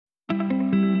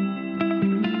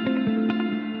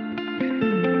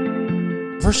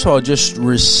First of all, just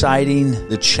reciting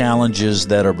the challenges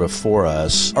that are before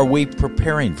us. Are we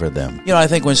preparing for them? You know, I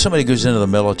think when somebody goes into the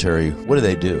military, what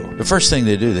do? The first thing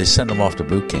they do, they send them off to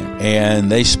boot camp.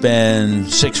 And they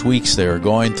spend 6 weeks there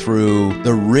going through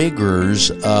the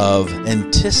rigors of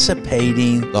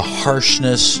anticipating the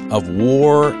harshness of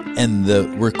war and the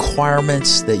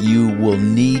requirements that you will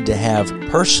need to have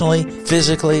personally,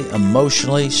 physically,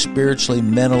 emotionally, spiritually,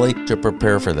 mentally to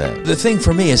prepare for that. The thing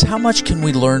for me is, how much can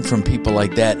we learn from people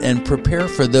like that and prepare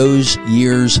for those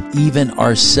years even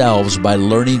ourselves by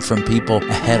learning from people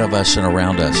ahead of us and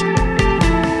around us?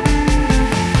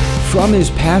 From his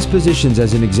past positions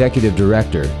as an executive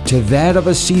director to that of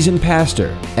a seasoned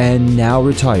pastor and now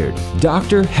retired,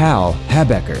 Dr. Hal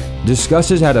Habecker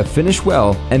discusses how to finish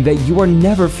well and that you are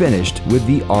never finished with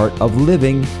the art of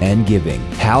living and giving.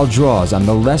 Hal draws on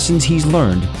the lessons he's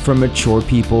learned from mature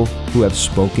people who have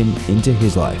spoken into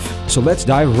his life. So let's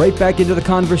dive right back into the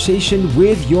conversation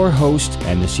with your host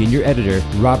and the senior editor,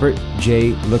 Robert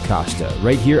J. LaCosta,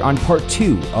 right here on part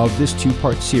 2 of this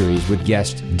 2-part series with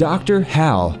guest Dr.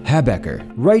 Hal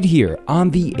Habecker, right here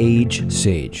on The Age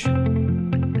Sage.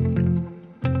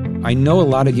 I know a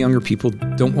lot of younger people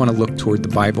don't want to look toward the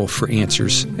Bible for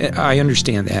answers. I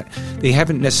understand that. They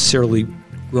haven't necessarily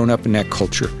grown up in that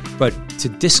culture. But to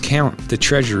discount the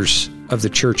treasures of the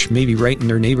church, maybe right in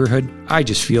their neighborhood, I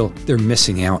just feel they're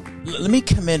missing out. Let me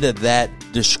come into that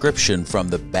description from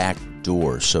the back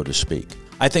door, so to speak.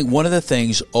 I think one of the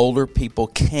things older people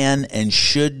can and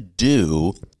should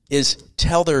do is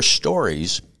tell their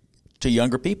stories to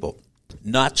younger people.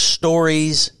 Not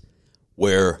stories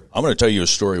where I'm going to tell you a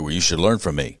story where you should learn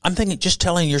from me. I'm thinking just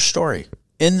telling your story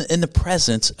in the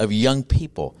presence of young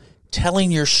people,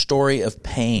 telling your story of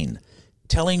pain,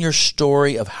 telling your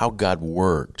story of how God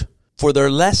worked, for their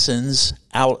lessons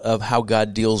out of how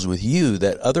God deals with you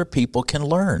that other people can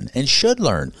learn and should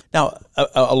learn. Now,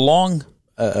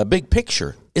 a big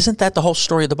picture, isn't that the whole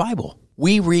story of the Bible?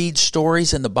 We read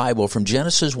stories in the Bible from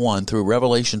Genesis 1 through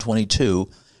Revelation 22,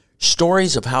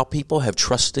 stories of how people have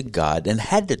trusted God and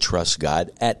had to trust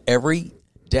God at every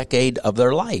decade of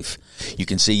their life. You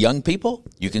can see young people,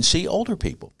 you can see older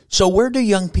people. So where do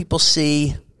young people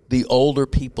see the older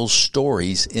people's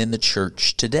stories in the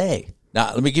church today?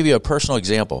 Now, let me give you a personal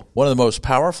example. One of the most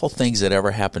powerful things that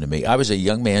ever happened to me, I was a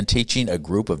young man teaching a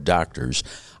group of doctors.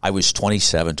 I was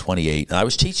 27, 28, and I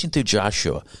was teaching through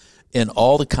Joshua in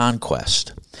all the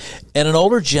conquest. And an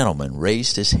older gentleman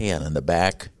raised his hand in the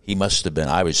back. He must have been,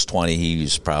 I was 20, he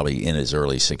was probably in his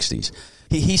early 60s.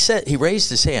 He raised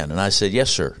his hand, and I said, "Yes,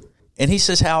 sir." And he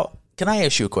says, "Hal, can I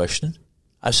ask you a question?"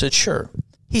 I said, "Sure."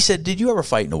 He said, "Did you ever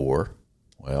fight in a war?"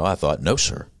 Well, I thought, "No,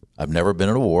 sir. I've never been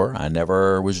in a war. I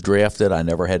never was drafted. I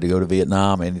never had to go to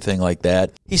Vietnam, anything like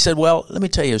that." He said, "Well, let me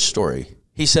tell you a story."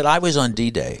 He said, "I was on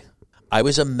D-Day. I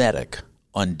was a medic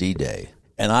on D-Day,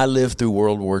 and I lived through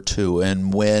World War II.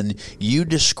 And when you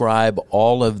describe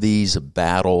all of these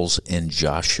battles in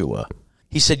Joshua,"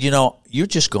 he said, "you're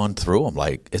just going through them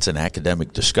like it's an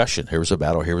academic discussion. Here was a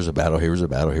battle, here was a battle, here was a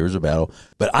battle, here was a battle.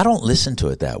 But I don't listen to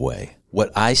it that way.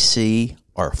 What I see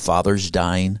are fathers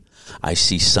dying. I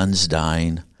see sons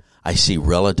dying. I see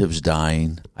relatives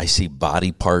dying. I see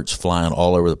body parts flying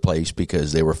all over the place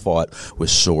because they were fought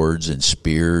with swords and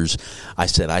spears. I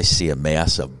said, I see a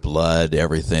mass of blood,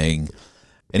 everything."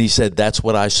 And he said, "That's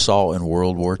what I saw in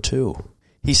World War II."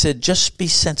 He said, "Just be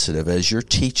sensitive as you're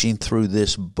teaching through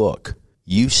this book.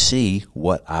 You see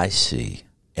what I see."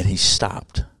 And he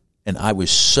stopped. And I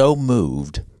was so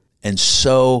moved and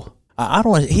so,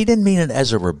 he didn't mean it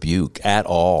as a rebuke at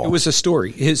all. It was a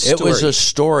story, his story. It was a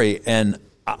story, and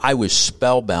I was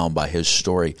spellbound by his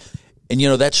story. And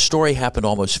that story happened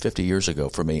almost 50 years ago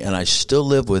for me, and I still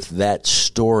live with that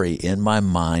story in my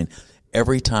mind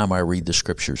every time I read the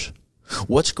scriptures.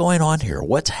 What's going on here?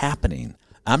 What's happening?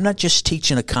 I'm not just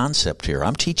teaching a concept here.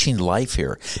 I'm teaching life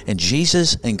here. And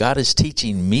Jesus and God is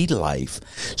teaching me life.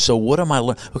 So what am I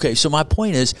learning? Okay, so my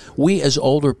point is, we as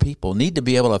older people need to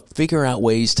be able to figure out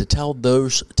ways to tell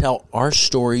our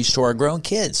stories to our grown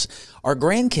kids, our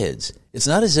grandkids. It's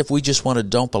not as if we just want to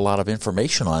dump a lot of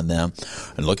information on them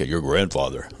and look at your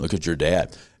grandfather, look at your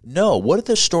dad. No, what are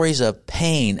the stories of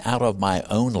pain out of my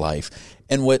own life?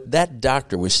 And what that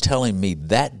doctor was telling me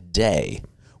that day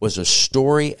was a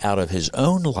story out of his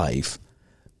own life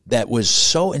that was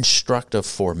so instructive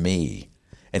for me.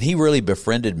 And he really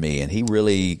befriended me, and he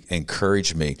really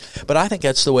encouraged me. But I think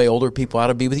that's the way older people ought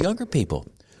to be with younger people.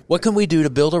 What can we do to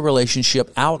build a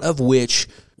relationship out of which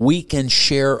we can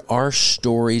share our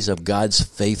stories of God's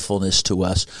faithfulness to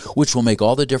us, which will make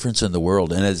all the difference in the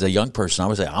world? And as a young person, I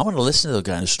would say, I want to listen to those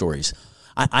kind of stories.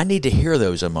 I need to hear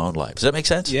those in my own life. Does that make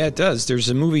sense? Yeah, it does. There's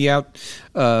a movie out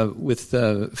with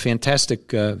a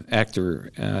fantastic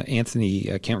actor,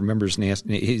 Anthony. I can't remember his name.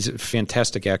 He's a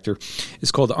fantastic actor.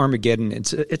 It's called Armageddon.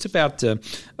 It's about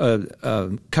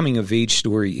a coming of age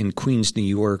story in Queens, New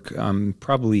York,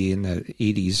 probably in the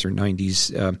 80s or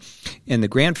 90s. And the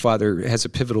grandfather has a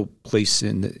pivotal place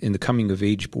in the coming of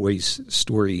age boy's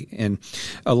story, and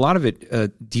a lot of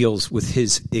it deals with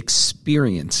his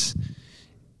experience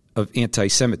of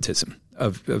anti-Semitism,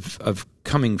 of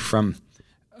coming from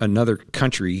another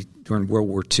country during World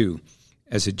War II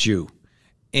as a Jew.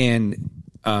 And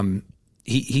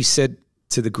he said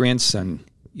to the grandson,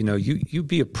 you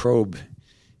be a probe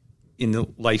in the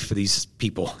life of these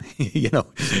people,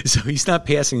 So he's not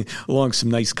passing along some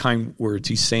nice, kind words.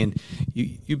 He's saying,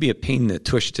 you be a pain in the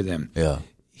tush to them. Yeah.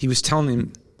 He was telling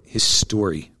him his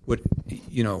story,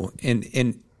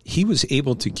 and he was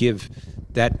able to give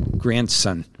that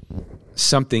grandson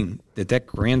something that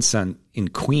grandson in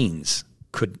Queens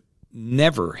could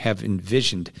never have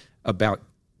envisioned about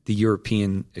the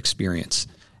European experience.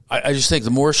 I just think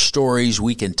the more stories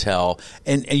we can tell,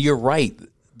 and you're right,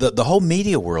 the whole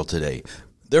media world today,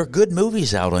 there are good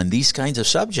movies out on these kinds of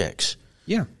subjects.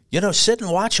 Yeah. Sit and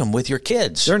watch them with your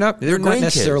kids. They're not grandkids.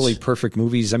 necessarily perfect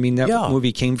movies. I mean, that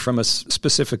movie came from a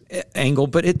specific angle,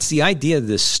 but it's the idea of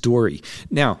this story.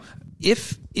 Now,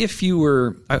 if you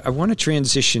were, I want to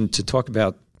transition to talk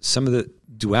about some of the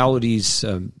dualities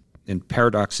and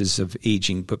paradoxes of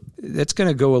aging, but that's going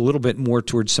to go a little bit more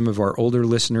towards some of our older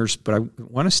listeners. But I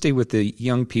want to stay with the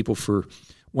young people for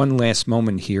one last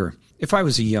moment here. If I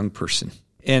was a young person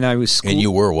and I was and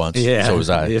you were once, so was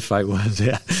I. If I was,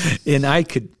 yeah, and I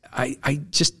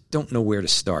just don't know where to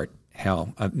start,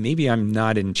 Hal. Maybe I'm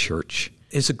not in church.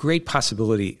 It's a great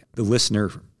possibility the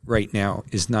listener right now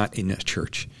is not in a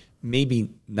church, maybe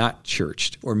not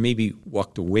churched, or maybe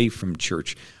walked away from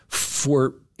church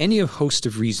for any host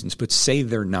of reasons, but say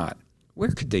they're not.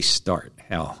 Where could they start,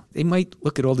 Hal? They might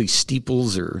look at all these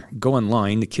steeples or go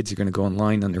online. The kids are going to go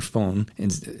online on their phone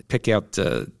and pick out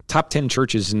top 10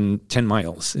 churches in 10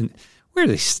 miles. And where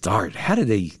do they start? How do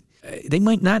they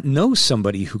might not know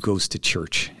somebody who goes to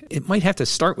church. It might have to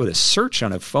start with a search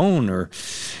on a phone, or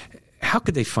how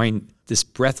could they find this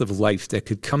breath of life that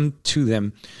could come to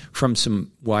them from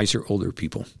some wiser older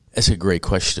people? That's a great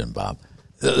question, Bob.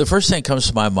 The first thing that comes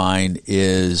to my mind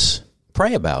is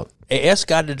pray about. Ask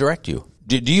God to direct you.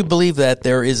 Do you believe that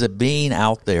there is a being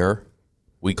out there,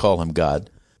 we call him God,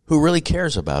 who really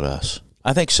cares about us?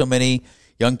 I think so many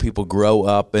young people grow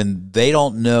up and they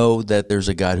don't know that there's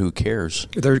a God who cares.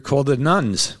 They're called the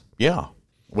nuns. Yeah.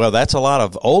 Well, that's a lot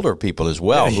of older people as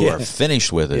well who are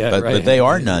finished with it. Yeah, but they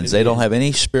are nuns. They don't have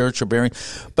any spiritual bearing.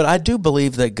 But I do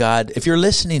believe that God, if you're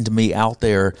listening to me out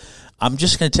there, I'm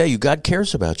just going to tell you, God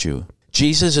cares about you.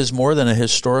 Jesus is more than a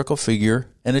historical figure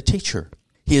and a teacher.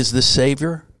 He is the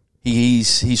Savior.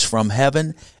 He's from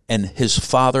heaven, and his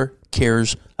Father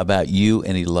cares about you,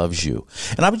 and he loves you.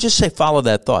 And I would just say follow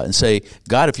that thought and say,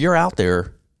 God, if you're out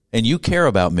there and you care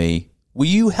about me, will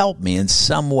you help me in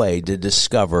some way to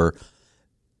discover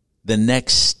the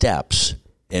next steps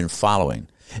in following?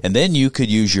 And then you could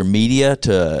use your media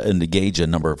to engage a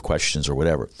number of questions or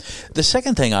whatever. The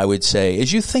second thing I would say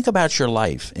is you think about your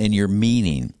life and your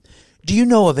meaning. Do you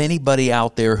know of anybody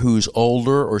out there who's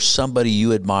older or somebody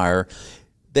you admire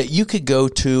that you could go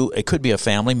to? It could be a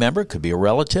family member, it could be a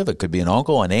relative, it could be an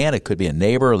uncle, an aunt, it could be a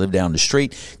neighbor who lived down the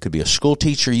street, it could be a school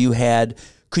teacher you had.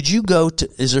 Could you go to,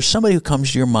 is there somebody who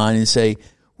comes to your mind and say,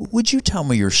 would you tell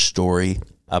me your story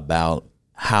about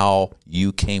how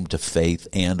you came to faith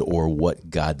and or what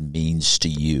God means to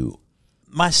you?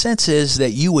 My sense is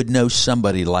that you would know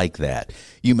somebody like that.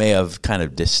 You may have kind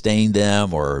of disdained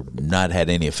them or not had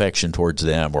any affection towards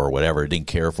them or whatever, didn't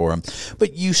care for them.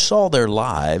 But you saw their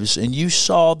lives and you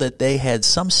saw that they had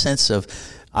some sense of,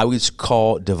 I would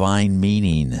call, divine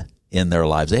meaning in their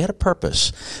lives. They had a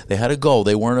purpose. They had a goal.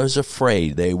 They weren't as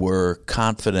afraid. They were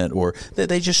confident, or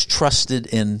they just trusted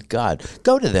in God.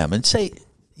 Go to them and say,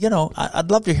 I'd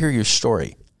love to hear your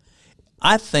story.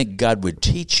 I think God would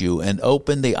teach you and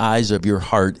open the eyes of your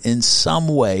heart in some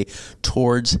way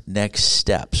towards next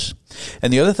steps.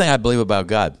 And the other thing I believe about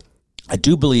God, I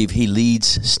do believe he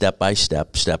leads step by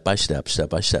step, step by step, step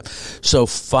by step. So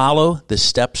follow the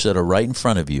steps that are right in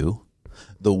front of you,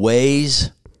 the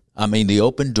ways, the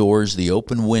open doors, the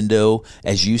open window,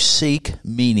 as you seek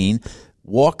meaning,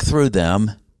 walk through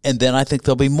them, And then I think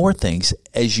there'll be more things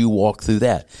as you walk through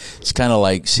that. It's kind of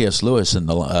like C.S. Lewis in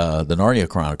the Narnia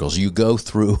Chronicles. You go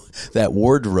through that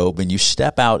wardrobe and you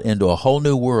step out into a whole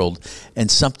new world,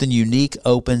 and something unique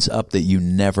opens up that you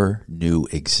never knew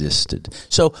existed.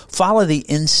 So follow the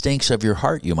instincts of your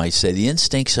heart, you might say, the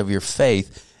instincts of your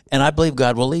faith, and I believe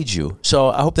God will lead you. So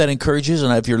I hope that encourages,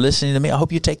 and if you're listening to me, I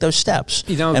hope you take those steps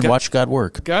and watch God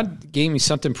work. God gave me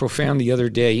something profound the other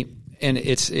day, and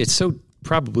it's so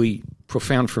probably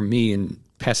profound for me and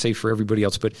passé for everybody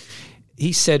else, but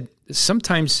he said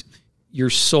sometimes your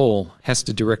soul has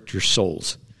to direct your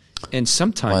souls, and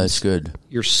sometimes that's good.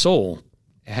 Your soul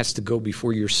has to go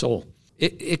before your soul.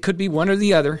 It could be one or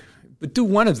the other, but do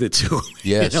one of the two.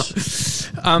 Yes.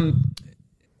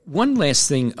 One last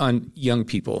thing on young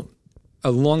people,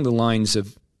 along the lines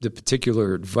of the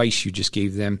particular advice you just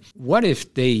gave them. What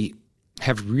if they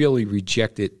have really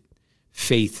rejected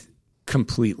faith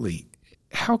completely?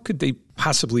 How could they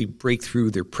possibly break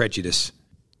through their prejudice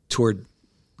toward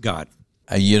God?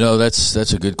 That's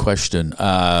a good question.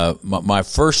 My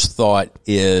first thought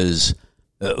is,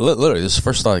 literally, this is the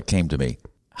first thought that came to me.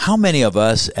 How many of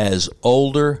us as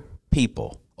older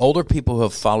people who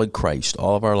have followed Christ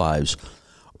all of our lives,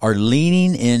 are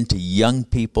leaning into young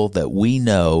people that we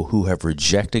know who have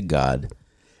rejected God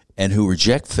and who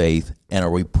reject faith, and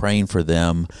are we praying for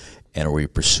them, and are we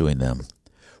pursuing them?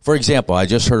 For example, I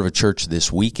just heard of a church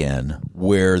this weekend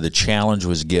where the challenge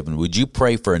was given, would you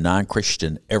pray for a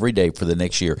non-Christian every day for the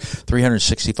next year,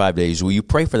 365 days? Will you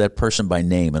pray for that person by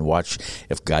name and watch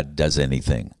if God does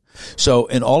anything? So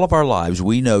in all of our lives,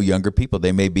 we know younger people.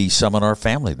 They may be some in our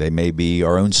family. They may be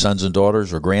our own sons and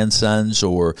daughters or grandsons,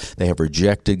 or they have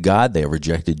rejected God. They have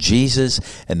rejected Jesus,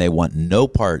 and they want no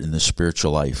part in the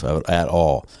spiritual life at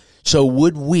all. So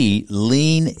would we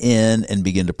lean in and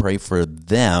begin to pray for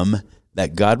them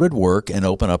that God would work and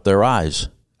open up their eyes?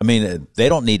 I mean, they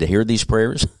don't need to hear these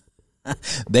prayers.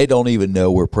 They don't even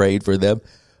know we're praying for them.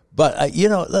 But,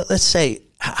 let's say,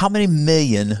 how many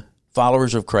million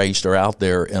followers of Christ are out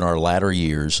there in our latter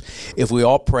years if we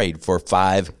all prayed for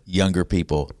 5 younger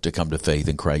people to come to faith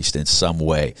in Christ in some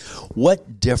way?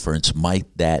 What difference might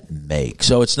that make?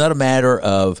 So it's not a matter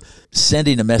of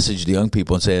sending a message to young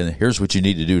people and saying, here's what you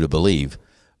need to do to believe.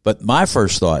 But my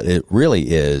first thought, it really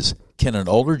is, can an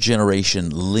older generation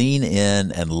lean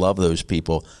in and love those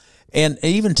people and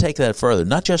even take that further?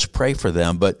 Not just pray for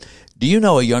them, but do you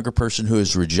know a younger person who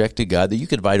has rejected God that you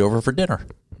could invite over for dinner?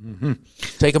 Mm-hmm.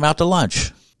 Take them out to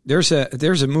lunch. There's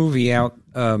a movie out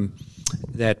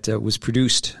that was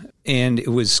produced, and it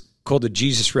was called The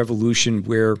Jesus Revolution,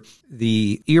 where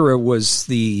the era was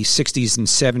the 60s and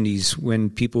 70s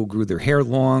when people grew their hair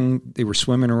long. They were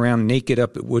swimming around naked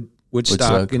up at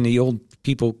Woodstock, and the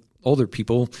older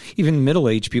people, even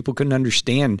middle-aged people, couldn't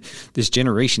understand this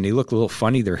generation. They looked a little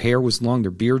funny. Their hair was long. Their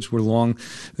beards were long.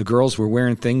 The girls were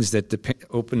wearing things that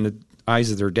opened the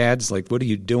eyes of their dads, like, what are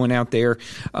you doing out there?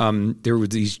 There were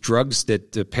these drugs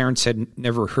that the parents had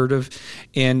never heard of.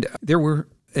 And there were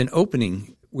an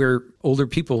opening where older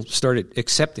people started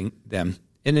accepting them.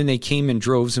 And then they came in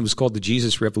droves, and it was called the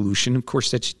Jesus Revolution. Of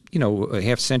course, that's, a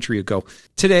half century ago.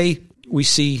 Today, we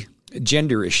see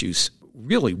gender issues,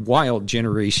 really wild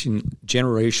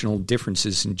generational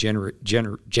differences in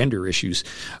gender issues,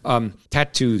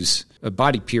 tattoos,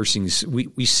 body piercings.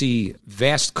 We see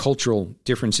vast cultural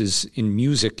differences in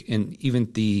music and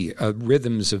even the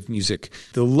rhythms of music,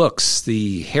 the looks,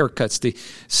 the haircuts,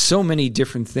 so many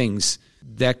different things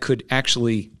that could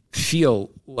actually feel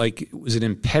like it was an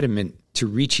impediment to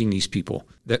reaching these people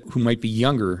who might be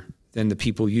younger than the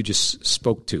people you just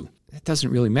spoke to. That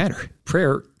doesn't really matter.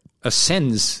 Prayer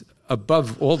ascends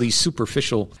above all these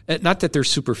superficial, not that they're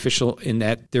superficial in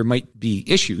that there might be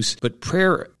issues, but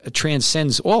prayer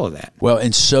transcends all of that. Well,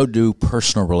 and so do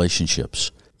personal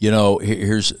relationships.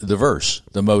 Here's the verse,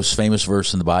 the most famous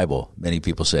verse in the Bible, many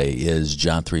people say, is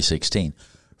John 3:16.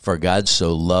 For God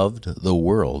so loved the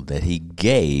world that he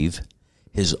gave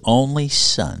his only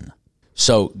son.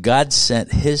 So God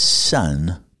sent his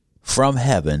son from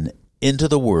heaven into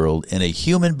the world in a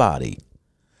human body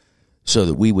so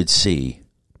that we would see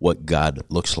what God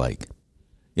looks like.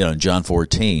 In John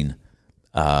 14,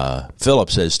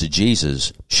 Philip says to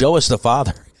Jesus, show us the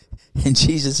Father. And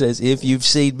Jesus says, if you've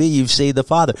seen me, you've seen the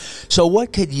Father. So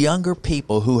what could younger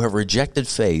people who have rejected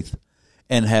faith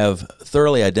and have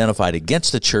thoroughly identified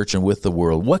against the church and with the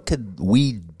world, what could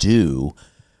we do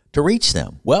to reach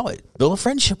them? Well, build a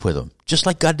friendship with them, just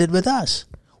like God did with us.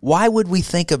 Why would we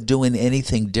think of doing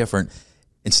anything different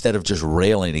instead of just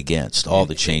railing against all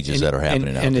the changes that are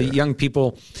happening out there? And the young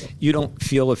people, you don't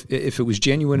feel if it was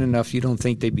genuine enough, you don't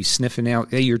think they'd be sniffing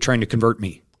out, hey, you're trying to convert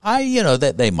me.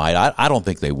 That they might. I don't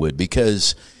think they would,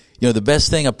 because, the best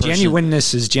thing a person...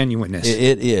 Genuineness is genuineness.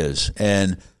 It is.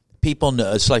 And people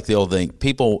know, it's like the old thing,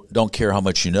 people don't care how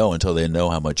much you know until they know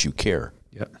how much you care.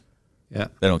 Yeah.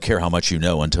 They don't care how much you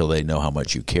know until they know how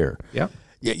much you care. Yeah.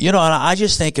 And I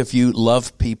just think if you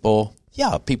love people,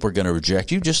 people are going to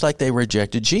reject you just like they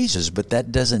rejected Jesus. But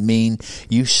that doesn't mean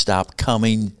you stop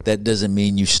coming. That doesn't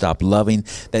mean you stop loving.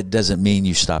 That doesn't mean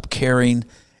you stop caring.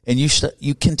 And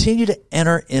you continue to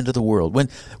enter into the world.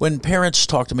 When parents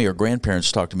talk to me or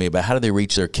grandparents talk to me about how do they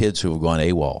reach their kids who have gone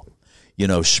AWOL,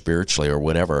 spiritually or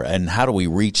whatever, and how do we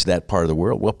reach that part of the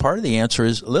world? Well, part of the answer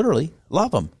is literally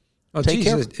love them. Oh,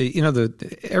 Jesus,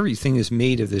 everything is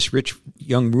made of this rich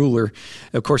young ruler.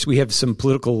 Of course, we have some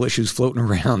political issues floating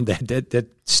around that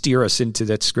steer us into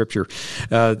that scripture,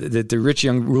 that the rich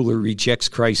young ruler rejects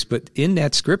Christ. But in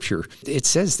that scripture, it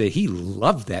says that he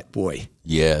loved that boy.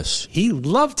 Yes. He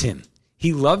loved him.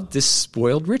 He loved this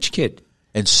spoiled rich kid.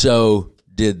 And so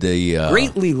did the...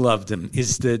 greatly loved him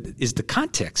is the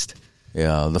context.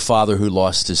 Yeah, the father who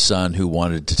lost his son, who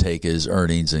wanted to take his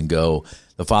earnings and go...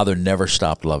 The father never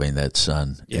stopped loving that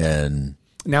son. Yeah. And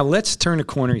now let's turn a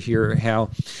corner here, Hal.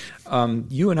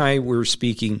 You and I were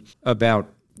speaking about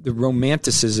the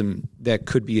romanticism that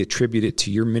could be attributed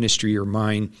to your ministry or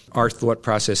mine, our thought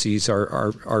processes,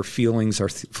 our feelings, our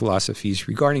philosophies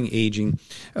regarding aging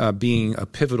being a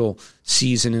pivotal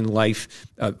season in life,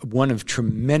 one of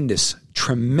tremendous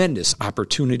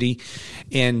opportunity.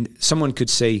 And someone could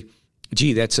say,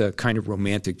 gee, that's a kind of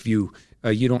romantic view.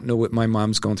 You don't know what my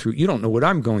mom's going through. You don't know what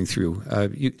I'm going through.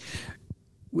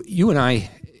 You and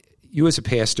I, you as a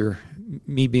pastor,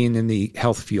 me being in the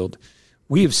health field,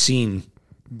 we have seen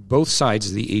both sides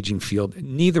of the aging field.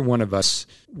 Neither one of us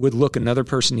would look another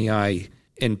person in the eye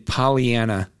and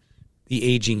Pollyanna the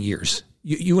aging years.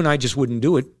 You and I just wouldn't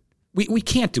do it. We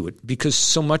can't do it because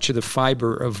so much of the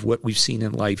fiber of what we've seen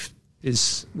in life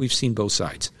is we've seen both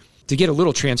sides. To get a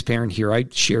little transparent here, I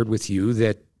shared with you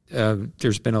that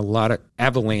there's been a lot of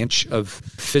avalanche of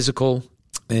physical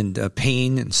and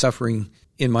pain and suffering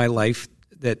in my life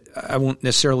that I won't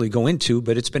necessarily go into,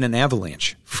 but it's been an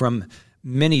avalanche from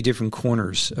many different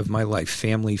corners of my life,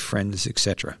 family, friends,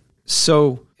 etc.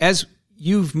 So as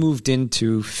you've moved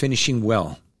into finishing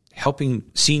well, helping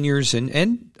seniors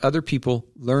and other people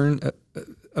learn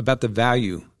about the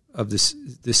value of this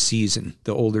season,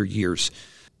 the older years,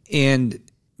 and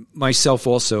myself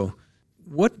also,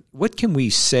 what can we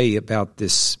say about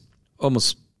this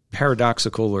almost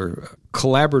paradoxical or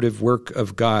collaborative work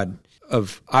of God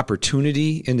of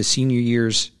opportunity in the senior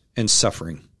years and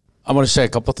suffering? I want to say a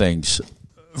couple things.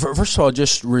 First of all,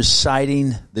 just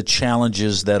reciting the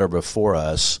challenges that are before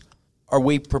us, are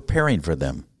we preparing for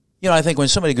them? I think when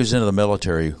somebody goes into the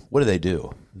military, what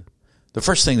do? The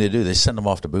first thing they do, they send them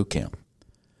off to boot camp.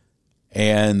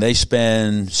 And they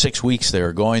spend 6 weeks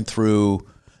there going through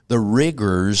the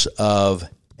rigors of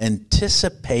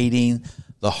anticipating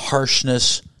the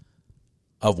harshness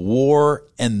of war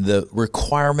and the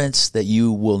requirements that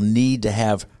you will need to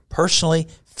have personally,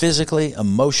 physically,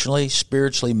 emotionally,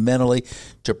 spiritually, mentally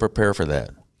to prepare for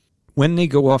that. When they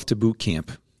go off to boot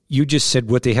camp, you just said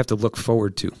what they have to look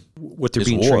forward to, what they're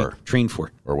being trained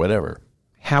for. Or whatever.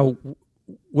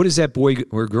 What is that boy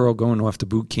or girl going off to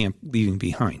boot camp leaving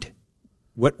behind?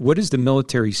 What is the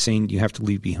military saying you have to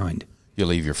leave behind? You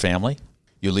leave your family.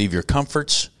 You leave your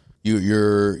comforts. You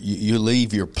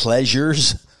leave your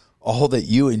pleasures. All that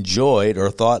you enjoyed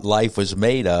or thought life was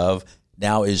made of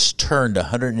now is turned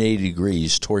 180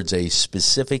 degrees towards a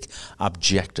specific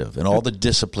objective, and all the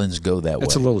disciplines go that way.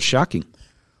 That's a little shocking.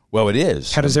 Well, it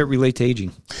is. How does that relate to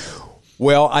aging?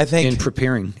 Well, I think... In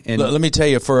preparing. Let me tell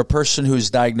you, for a person who's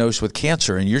diagnosed with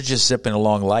cancer and you're just zipping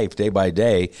along life day by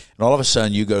day, and all of a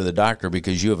sudden you go to the doctor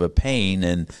because you have a pain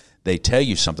and they tell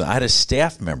you something. I had a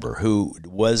staff member who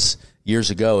was,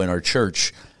 years ago in our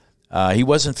church, he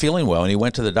wasn't feeling well, and he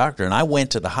went to the doctor. And I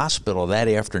went to the hospital that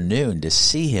afternoon to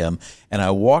see him, and I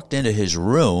walked into his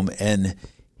room, and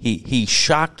he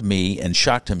shocked me and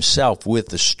shocked himself with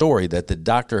the story that the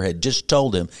doctor had just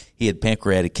told him he had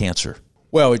pancreatic cancer.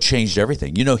 Well, it changed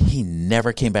everything. He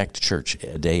never came back to church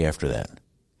a day after that.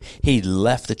 He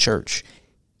left the church.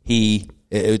 It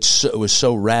was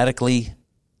so radically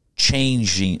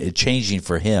changing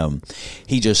for him.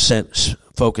 He just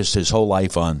focused his whole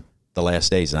life on the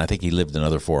last days, and I think he lived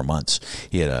another 4 months.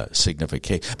 He had a significant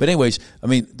case. But anyways,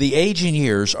 the aging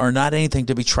years are not anything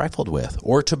to be trifled with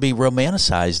or to be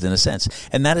romanticized in a sense,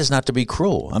 and that is not to be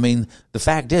cruel. The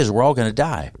fact is we're all going to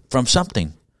die from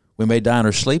something. We may die in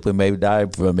our sleep. We may die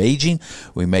from aging.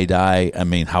 We may die,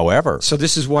 however. So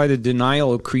this is why the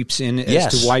denial creeps in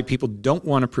as to why people don't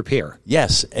want to prepare.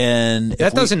 Yes. And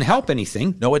that doesn't help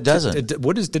anything. No, it doesn't.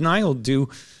 What does denial do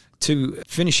to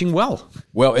finishing well?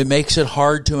 Well, it makes it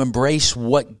hard to embrace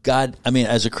what God,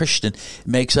 as a Christian, it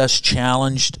makes us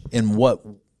challenged in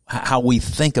how we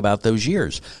think about those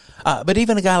years. But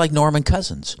even a guy like Norman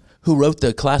Cousins, who wrote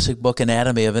the classic book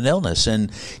Anatomy of an Illness,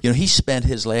 and he spent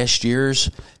his last years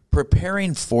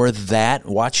preparing for that,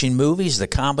 watching movies, the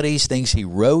comedies, things he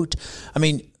wrote.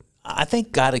 I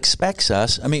think God expects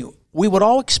us. We would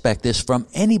all expect this from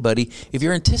anybody. If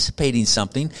you're anticipating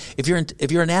something, if you're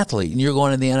an athlete and you're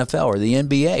going to the NFL or the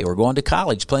NBA or going to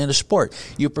college, playing a sport,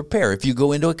 you prepare. If you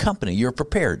go into a company, you're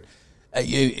prepared.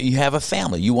 You have a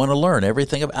family, you want to learn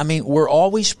everything. We're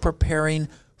always preparing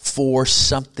for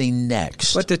something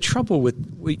next. But the trouble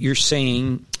with what you're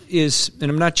saying is,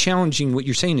 and I'm not challenging what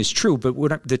you're saying is true, but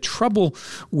the trouble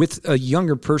with a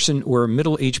younger person or a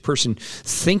middle-aged person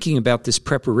thinking about this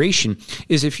preparation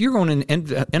is if you're going in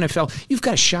NFL, you've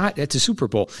got a shot at the Super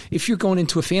Bowl. If you're going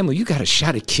into a family, you've got a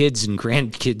shot at kids and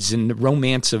grandkids and the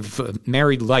romance of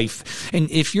married life. And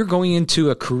if you're going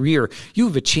into a career, you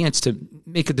have a chance to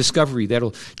make a discovery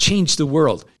that'll change the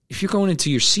world. If you're going into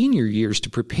your senior years to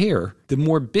prepare, the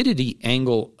morbidity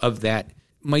angle of that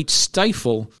might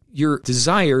stifle your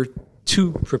desire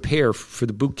to prepare for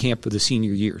the boot camp of the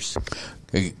senior years.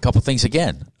 A couple things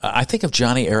again. I think of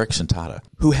Johnny Erickson Tata,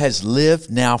 who has lived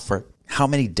now for how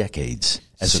many decades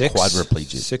as a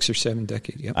quadriplegic? 6 or 7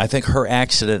 decades, yep. I think her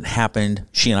accident happened,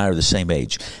 she and I are the same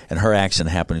age, and her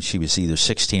accident happened, she was either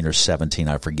 16 or 17,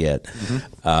 I forget.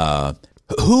 Mm-hmm.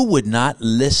 Who would not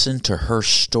listen to her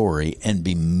story and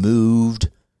be moved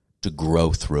to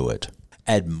grow through it,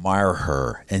 admire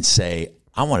her, and say,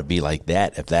 I want to be like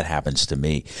that if that happens to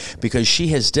me? Because she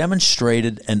has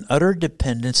demonstrated an utter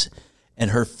dependence,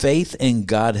 and her faith in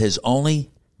God has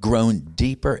only grown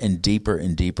deeper and deeper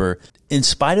and deeper in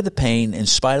spite of the pain, in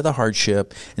spite of the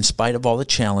hardship, in spite of all the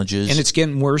challenges. And it's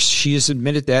getting worse. She has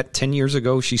admitted that 10 years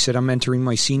ago. She said, I'm entering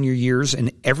my senior years,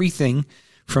 and everything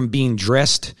from being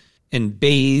dressed and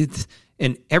bathed,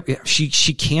 and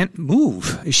she can't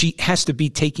move. She has to be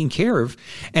taken care of.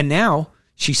 And now,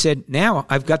 she said, now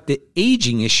I've got the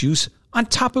aging issues on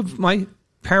top of my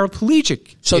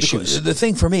paraplegic issues. So the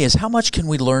thing for me is, how much can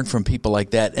we learn from people like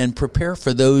that and prepare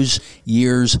for those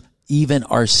years even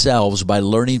ourselves by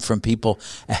learning from people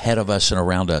ahead of us and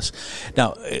around us?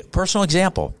 Now, personal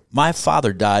example, my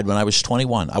father died when I was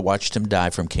 21. I watched him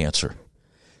die from cancer.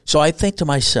 So I think to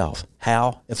myself,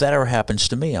 Hal, if that ever happens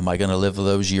to me, am I going to live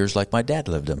those years like my dad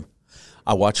lived them?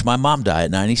 I watched my mom die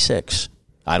at 96.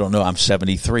 I don't know, I'm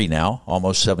 73 now,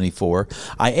 almost 74.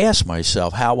 I asked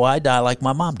myself, how will I die like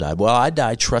my mom died? Well, I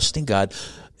died trusting God,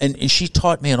 and she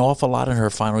taught me an awful lot in her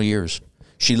final years.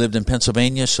 She lived in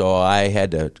Pennsylvania, so I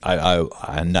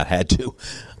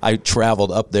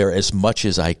traveled up there as much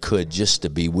as I could just to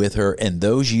be with her, and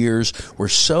those years were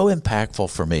so impactful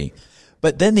for me.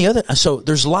 But then so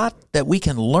there's a lot that we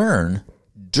can learn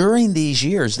during these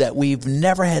years that we've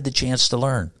never had the chance to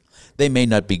learn. They may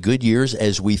not be good years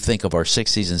as we think of our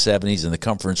 60s and 70s and the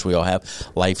comforts we all have.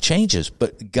 Life changes,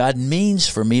 but God means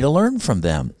for me to learn from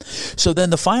them. So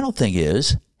then the final thing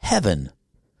is heaven.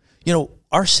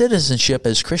 Our citizenship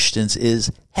as Christians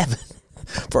is heaven.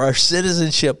 For our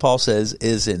citizenship, Paul says,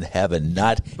 is in heaven,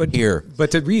 not here.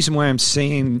 But the reason why I'm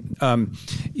saying,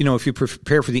 if you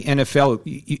prepare for the NFL,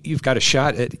 you've got a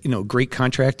shot at, great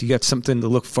contract. You got something to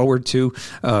look forward to,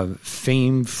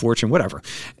 fame, fortune, whatever.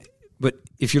 But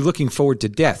if you're looking forward to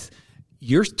death,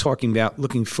 you're talking about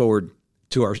looking forward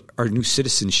to our new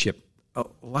citizenship. A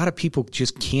lot of people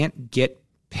just can't get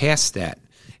past that.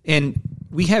 And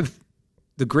we have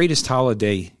the greatest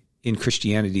holiday in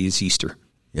Christianity is Easter.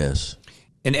 Yes.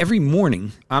 And every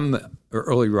morning, I'm an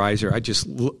early riser. I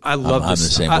love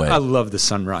I love the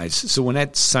sunrise. So when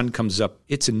that sun comes up,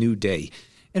 it's a new day.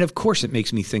 And of course, it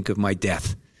makes me think of my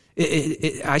death.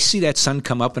 I see that sun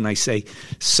come up and I say,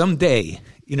 someday,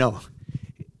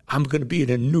 I'm going to be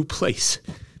in a new place.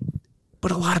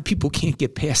 But a lot of people can't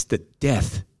get past the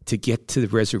death to get to the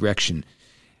resurrection.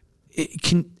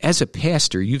 As a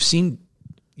pastor,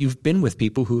 you've been with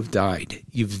people who have died.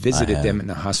 You've visited them in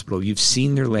the hospital. You've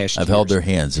seen their last years. I've held their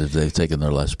hands as they've taken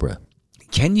their last breath.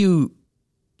 Can you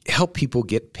help people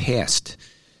get past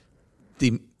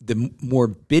the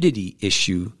morbidity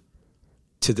issue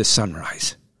to the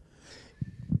sunrise?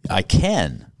 I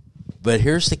can, but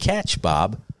here's the catch,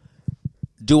 Bob.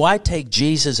 Do I take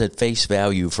Jesus at face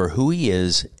value for who he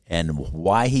is and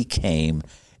why he came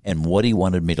and what he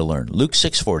wanted me to learn. Luke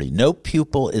 6:40, no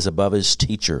pupil is above his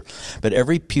teacher, but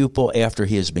every pupil after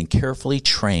he has been carefully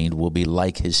trained will be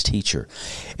like his teacher.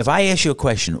 If I ask you a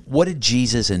question, what did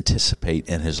Jesus anticipate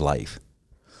in his life?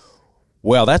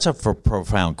 Well, that's a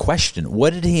profound question.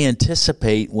 What did he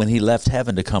anticipate when he left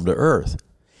heaven to come to earth?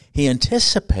 He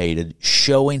anticipated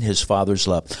showing his Father's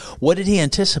love. What did he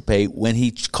anticipate when he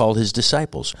called his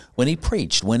disciples, when he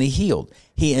preached, when he healed?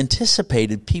 He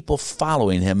anticipated people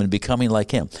following him and becoming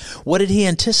like him. What did he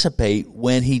anticipate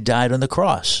when he died on the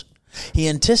cross? He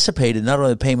anticipated not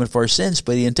only the payment for our sins,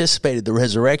 but he anticipated the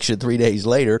resurrection 3 days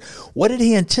later. What did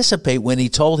he anticipate when he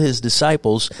told his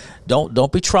disciples,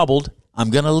 don't be troubled. I'm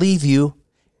going to leave you.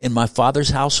 In my Father's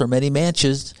house are many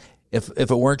mansions. If it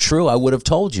weren't true, I would have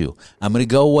told you. I'm going to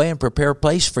go away and prepare a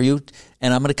place for you,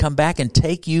 and I'm going to come back and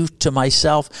take you to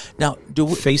myself. Now,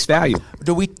 face value.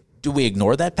 Do we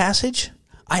ignore that passage?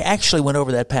 I actually went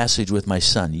over that passage with my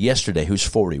son yesterday, who's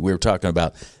 40. We were talking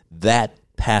about that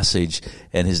passage,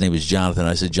 and his name is Jonathan.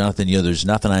 I said, Jonathan, there's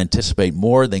nothing I anticipate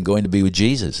more than going to be with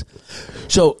Jesus.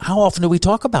 So how often do we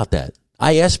talk about that?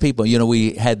 I ask people,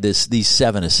 we had these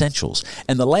 7 essentials,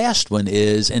 and the last one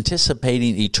is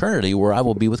anticipating eternity where I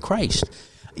will be with Christ.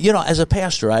 As a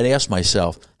pastor, I'd ask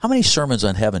myself, how many sermons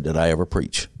on heaven did I ever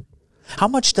preach? How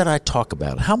much did I talk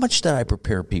about it? How much did I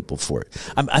prepare people for it?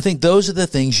 I think those are the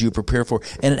things you prepare for,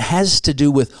 and it has to do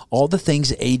with all the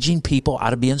things aging people ought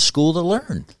to be in school to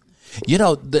learn.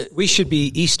 We should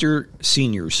be Easter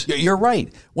seniors. You're right.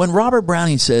 When Robert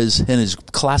Browning says in his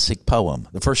classic poem,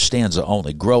 the first stanza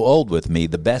only, grow old with me,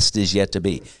 the best is yet to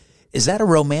be. Is that a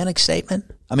romantic statement?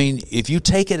 I mean, if you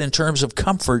take it in terms of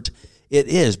comfort, it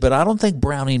is. But I don't think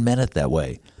Browning meant it that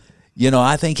way.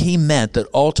 I think he meant that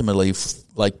ultimately,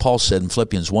 like Paul said in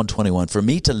Philippians 1:21, for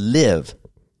me to live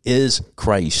is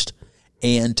Christ,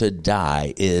 and to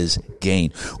die is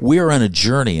gain. We are on a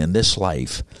journey in this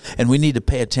life, and we need to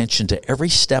pay attention to every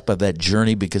step of that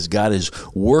journey because God is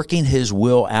working his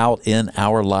will out in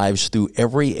our lives through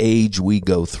every age we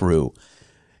go through.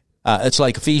 It's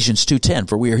like Ephesians 2:10,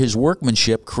 for we are his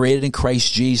workmanship created in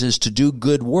Christ Jesus to do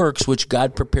good works which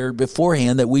God prepared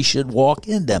beforehand that we should walk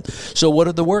in them. So what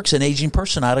are the works an aging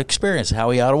person ought to experience? How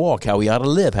he ought to walk, how he ought to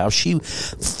live, how she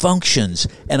functions.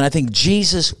 And I think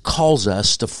Jesus calls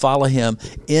us to follow him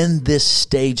in this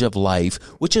stage of life,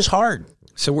 which is hard.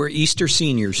 So we're Easter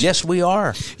seniors. Yes, we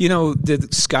are. The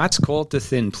Scots call it the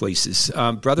thin places.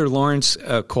 Brother Lawrence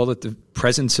called it the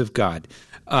presence of God.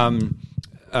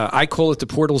 I call it the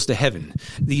portals to heaven.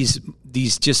 These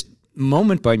just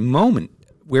moment by moment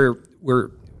where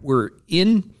we're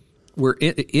in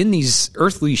these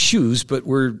earthly shoes, but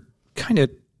we're kind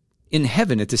of in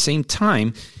heaven at the same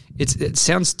time. It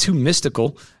sounds too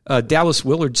mystical. Dallas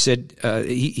Willard said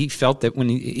he felt that when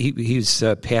he's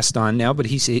passed on now, but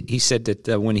he said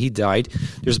that when he died,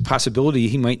 there's a possibility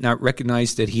he might not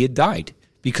recognize that he had died,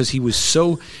 because he was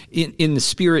so in the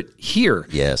spirit here.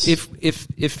 Yes.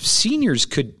 If seniors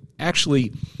could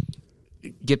actually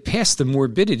get past the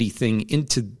morbidity thing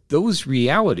into those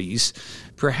realities,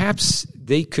 perhaps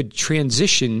they could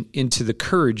transition into the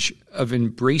courage of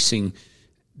embracing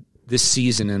this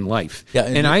season in life. Yeah,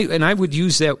 and I would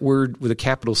use that word with a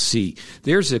capital C.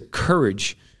 There's a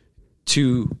courage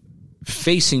to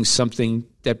facing something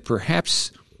that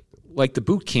perhaps, like the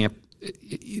boot camp,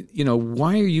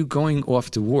 why are you going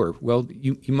off to war? Well,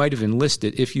 you might have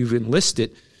enlisted. If you've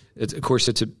enlisted, of course,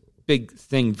 it's a big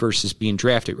thing versus being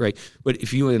drafted, right? But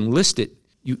if you enlist it,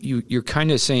 you're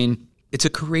kind of saying it's a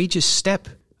courageous step.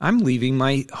 I'm leaving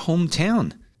my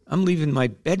hometown. I'm leaving my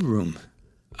bedroom.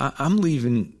 I'm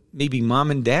leaving maybe mom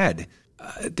and dad.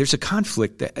 There's a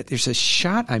conflict. There's a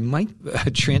shot I might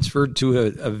transfer to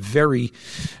a very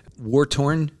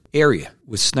war-torn area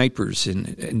with snipers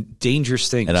and dangerous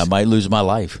things. And I might lose my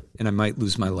life.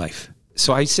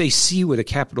 So I say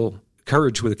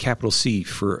courage with a capital C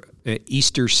for an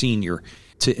Easter senior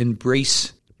to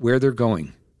embrace where they're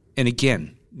going. And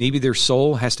again, maybe their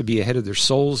soul has to be ahead of their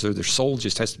souls, or their soul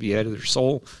just has to be ahead of their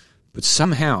soul. But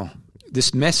somehow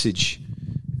this message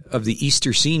of the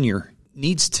Easter senior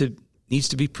needs to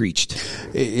be preached.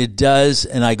 It does,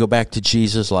 and I go back to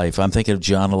Jesus' life. I'm thinking of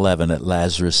John 11 at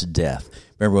Lazarus' death.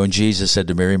 Remember when Jesus said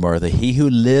to Mary and Martha, he who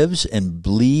lives and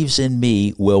believes in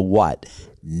me will what?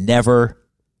 Never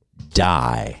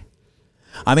die.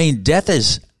 I mean, death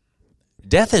is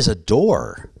a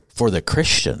door for the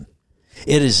Christian.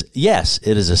 It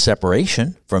is a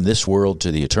separation from this world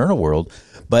to the eternal world,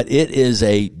 but it is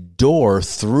a door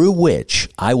through which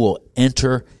I will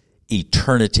enter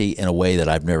eternity in a way that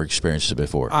I've never experienced it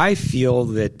before. I feel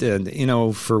that,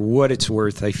 for what it's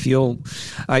worth,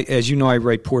 as you know, I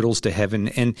write Portals to Heaven,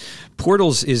 and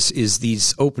Portals is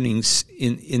these openings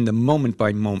in the moment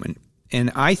by moment.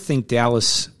 And I think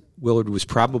Dallas Willard was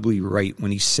probably right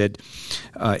when he said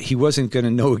he wasn't going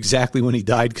to know exactly when he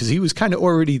died because he was kind of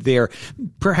already there.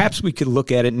 Perhaps we could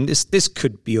look at it, and this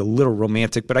could be a little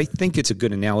romantic, but I think it's a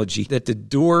good analogy that the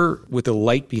door with a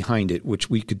light behind it,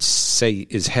 which we could say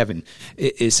is heaven,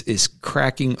 is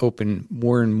cracking open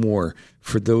more and more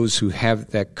for those who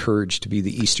have that courage to be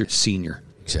the Easter senior.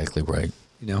 Exactly right.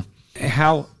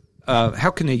 How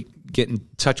can they get in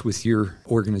touch with your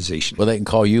organization? Well, they can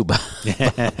call you. God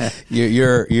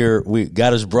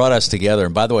has brought us together.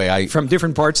 And by the way, from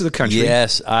different parts of the country.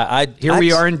 Yes,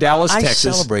 we are in Dallas, Texas.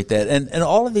 I celebrate that, and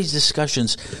all of these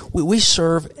discussions, we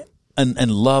serve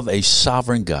and love a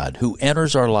sovereign God who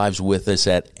enters our lives with us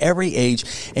at every age,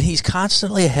 and He's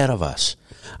constantly ahead of us.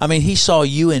 I mean, He saw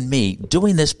you and me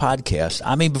doing this podcast.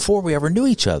 I mean, before we ever knew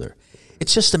each other.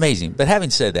 It's just amazing. But having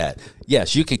said that,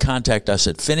 yes, you can contact us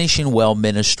at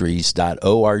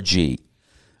finishingwellministries.org.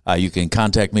 You can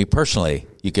contact me personally.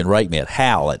 You can write me at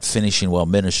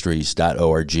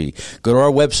hal@finishingwellministries.org. Go to our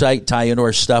website, tie into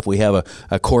our stuff. We have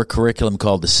a core curriculum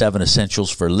called The 7 Essentials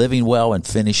for Living Well and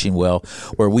Finishing Well,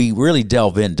 where we really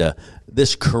delve into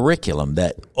this curriculum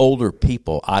that older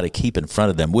people ought to keep in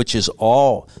front of them, which is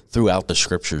all throughout the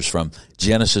Scriptures from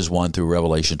Genesis 1 through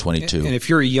Revelation 22. And if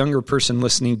you're a younger person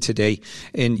listening today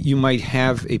and you might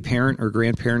have a parent or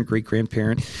grandparent,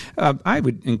 great-grandparent, I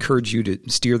would encourage you to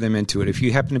steer them into it. If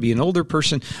you happen to be an older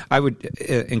person, I would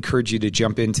encourage you to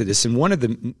jump into this. And one of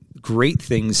the great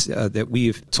things that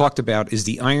we've talked about is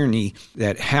the irony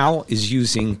that Hal is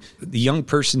using the young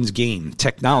person's game,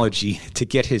 technology, to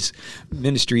get his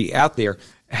ministry out there.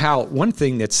 Hal, one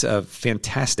thing that's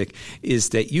fantastic is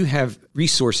that you have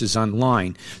resources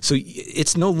online. So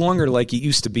it's no longer like it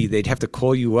used to be. They'd have to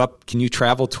call you up. Can you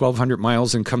travel 1,200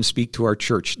 miles and come speak to our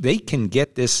church? They can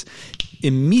get this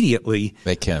immediately.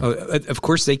 They can. Of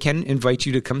course, they can invite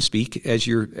you to come speak as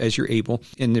you're able.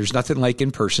 And there's nothing like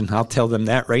in person. I'll tell them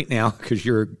that right now because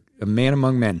you're a man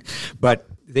among men. But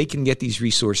they can get these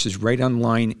resources right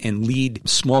online and lead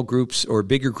small groups or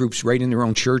bigger groups right in their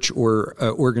own church or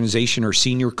organization or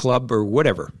senior club or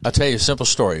whatever. I'll tell you a simple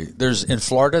story. In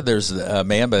Florida, there's a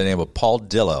man by the name of Paul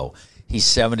Dillow. He's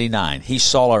 79. He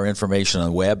saw our information on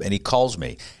the web, and he calls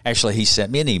me. Actually, he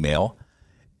sent me an email,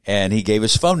 and he gave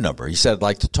his phone number. He said, I'd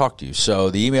like to talk to you. So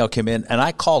the email came in, and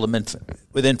I called him, and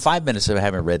within 5 minutes of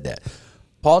having read that,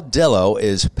 Paul Dillow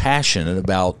is passionate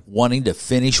about wanting to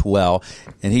finish well,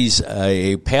 and he's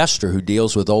a pastor who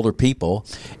deals with older people.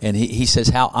 And he says,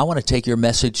 Hal, I want to take your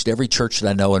message to every church that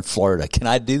I know in Florida. Can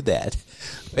I do that?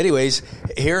 Anyways,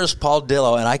 here's Paul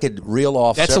Dillow, and I could reel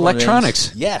off. That's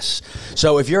electronics. Names. Yes.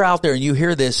 So if you're out there and you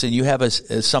hear this and you have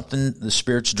something the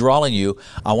Spirit's drawing you,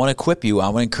 I want to equip you. I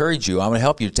want to encourage you. I want to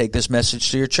help you to take this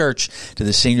message to your church, to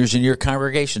the seniors in your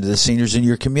congregation, to the seniors in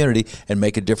your community, and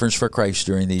make a difference for Christ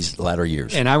during these latter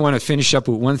years. And I want to finish up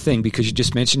with one thing because you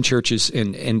just mentioned churches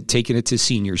and taking it to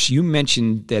seniors. You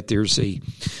mentioned that there's a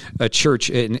church,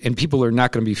 and people are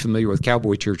not going to be familiar with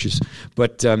cowboy churches,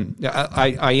 but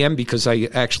I am because I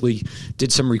actually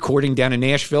did some recording down in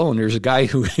Nashville, and there's a guy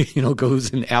who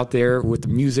goes out there with the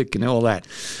music and all that.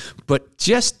 But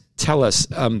just tell us,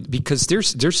 because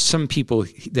there's some people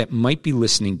that might be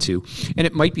listening to, and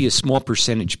it might be a small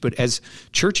percentage, but as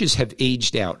churches have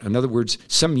aged out, in other words,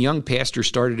 some young pastor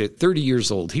started at 30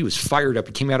 years old. He was fired up.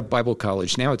 He came out of Bible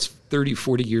college. Now it's 30,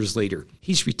 40 years later.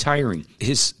 He's retiring.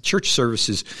 His church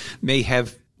services may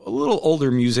have a little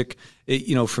older music,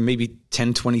 from maybe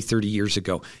 10, 20, 30 years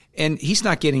ago. And he's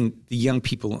not getting the young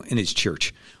people in his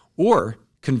church. Or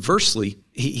conversely,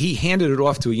 he handed it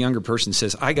off to a younger person and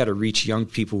says, I got to reach young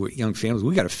people with young families.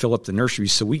 We got to fill up the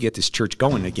nurseries so we get this church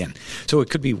going again. So it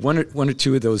could be one or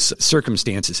two of those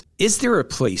circumstances. Is there a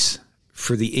place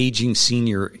for the aging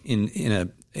senior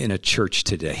in a church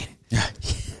today?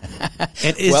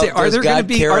 And are there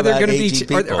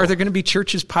going to be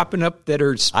churches popping up that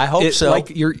are? I hope so.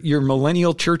 Like your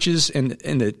millennial churches and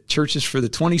the churches for the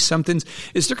 20-somethings.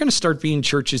 Is there going to start being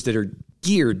churches that are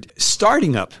geared,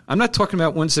 starting up? I'm not talking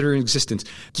about ones that are in existence,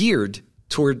 geared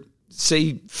toward,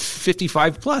 say,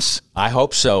 55 plus. I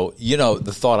hope so.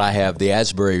 The thought I have, the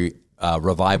Asbury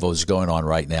revival is going on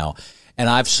right now, and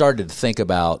I've started to think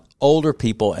about older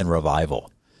people and revival.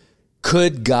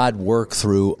 Could God work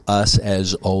through us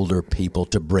as older people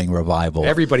to bring revival?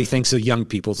 Everybody thinks of young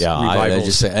people's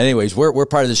revivals. Anyways, we're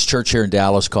part of this church here in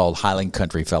Dallas called Highland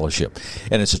Country Fellowship,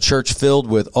 and it's a church filled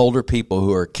with older people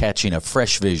who are catching a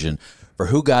fresh vision for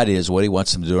who God is, what he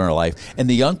wants them to do in our life. And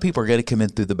the young people are going to come in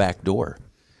through the back door.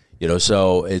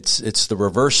 So it's the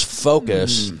reverse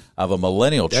focus of a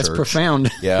millennial church. That's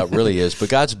profound. Yeah, it really is. But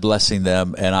God's blessing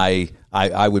them, and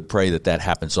I would pray that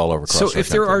happens all over across our country. So if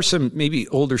there are some maybe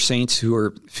older saints who are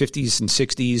 50s and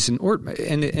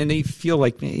 60s and they feel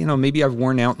like, maybe I've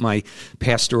worn out my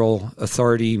pastoral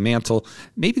authority mantle,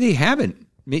 maybe they haven't.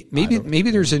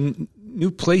 Maybe there's a new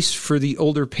place for the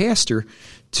older pastor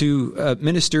to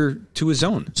minister to his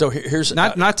own. So here's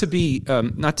not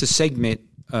to segment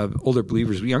older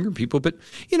believers with younger people, but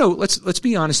let's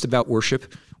be honest about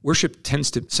worship. Worship tends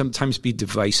to sometimes be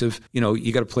divisive.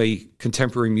 You got to play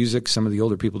contemporary music. Some of the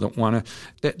older people don't want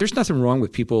to. There's nothing wrong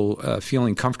with people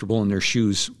feeling comfortable in their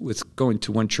shoes with going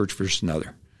to one church versus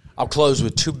another. I'll close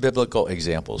with 2 biblical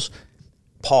examples.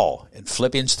 Paul in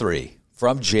Philippians 3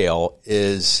 from jail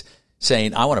is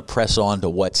saying, I want to press on to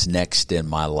what's next in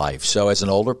my life. So as an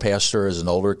older pastor, as an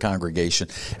older congregation,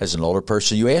 as an older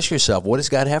person, you ask yourself, what does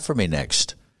God have for me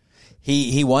next?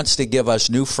 He wants to give us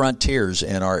new frontiers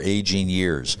in our aging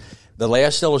years. The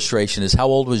last illustration is, how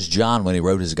old was John when he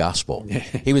wrote his gospel?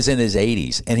 He was in his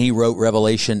 80s, and he wrote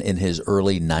Revelation in his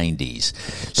early 90s.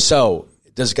 So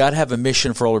does God have a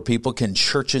mission for older people? Can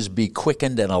churches be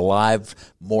quickened and alive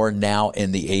more now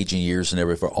in the aging years than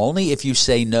ever before? Only if you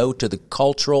say no to the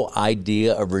cultural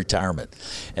idea of retirement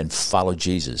and follow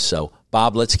Jesus. So,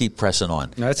 Bob, let's keep pressing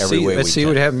on. Let's see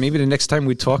what happens. Maybe the next time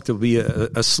we talk, there'll be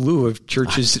a slew of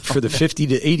churches for the 50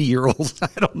 to 80-year-olds. I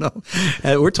don't know.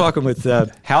 We're talking with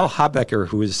Hal Habecker,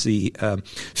 who is the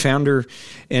founder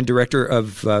and director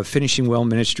of Finishing Well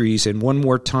Ministries. And one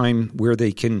more time, where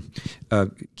they can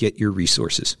get your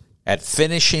resources. At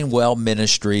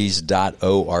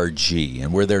finishingwellministries.org.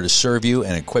 And we're there to serve you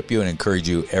and equip you and encourage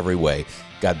you every way.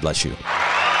 God bless you.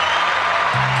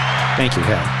 Thank you,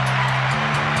 Hal.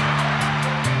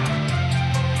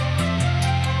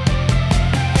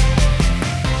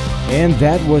 And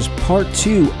that was part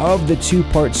 2 of the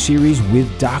 2-part series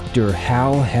with Dr.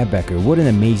 Hal Habecker. What an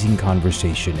amazing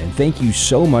conversation. And thank you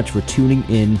so much for tuning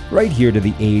in right here to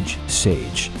The Age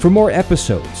Sage. For more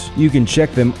episodes, you can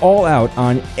check them all out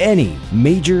on any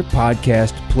major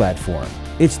podcast platform.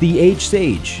 It's The Age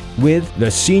Sage with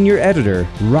the senior editor,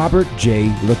 Robert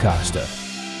J. LaCosta.